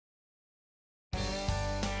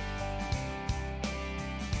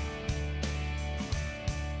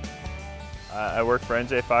I work for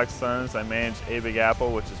NJ Fox Sons. I manage A Big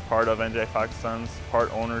Apple, which is part of NJ Fox Sons,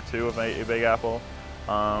 part owner too of A Big Apple.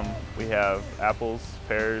 We have apples,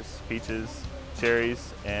 pears, peaches,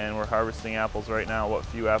 cherries, and we're harvesting apples right now, what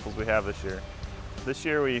few apples we have this year. This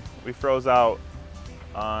year we froze out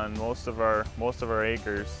on most of our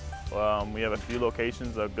acres. We have a few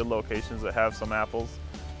locations, good locations that have some apples.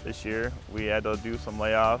 This year we had to do some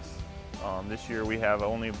layoffs. This year we have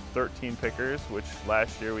only 13 pickers, which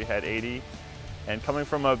last year we had 80. And coming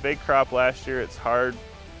from a big crop last year, it's hard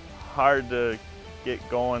to get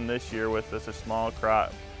going this year with just a small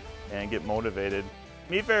crop and get motivated.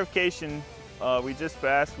 Meat verification, we just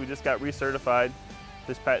passed. We just got recertified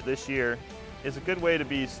this year. It's a good way to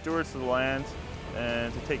be stewards of the land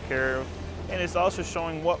and to take care of. And it's also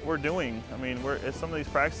showing what we're doing. I mean, some of these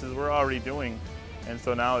practices we're already doing, and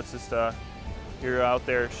so now it's just you're out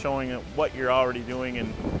there showing what you're already doing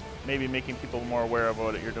and maybe making people more aware of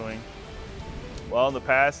what you're doing. Well, in the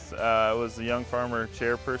past, I was the young farmer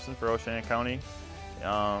chairperson for Oceana County.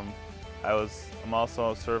 I'm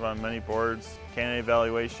also serve on many boards, candidate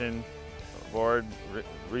evaluation board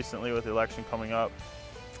recently with the election coming up,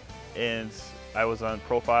 and I was on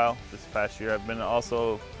profile this past year. I've been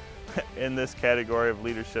also in this category of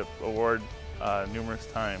leadership award numerous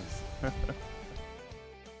times.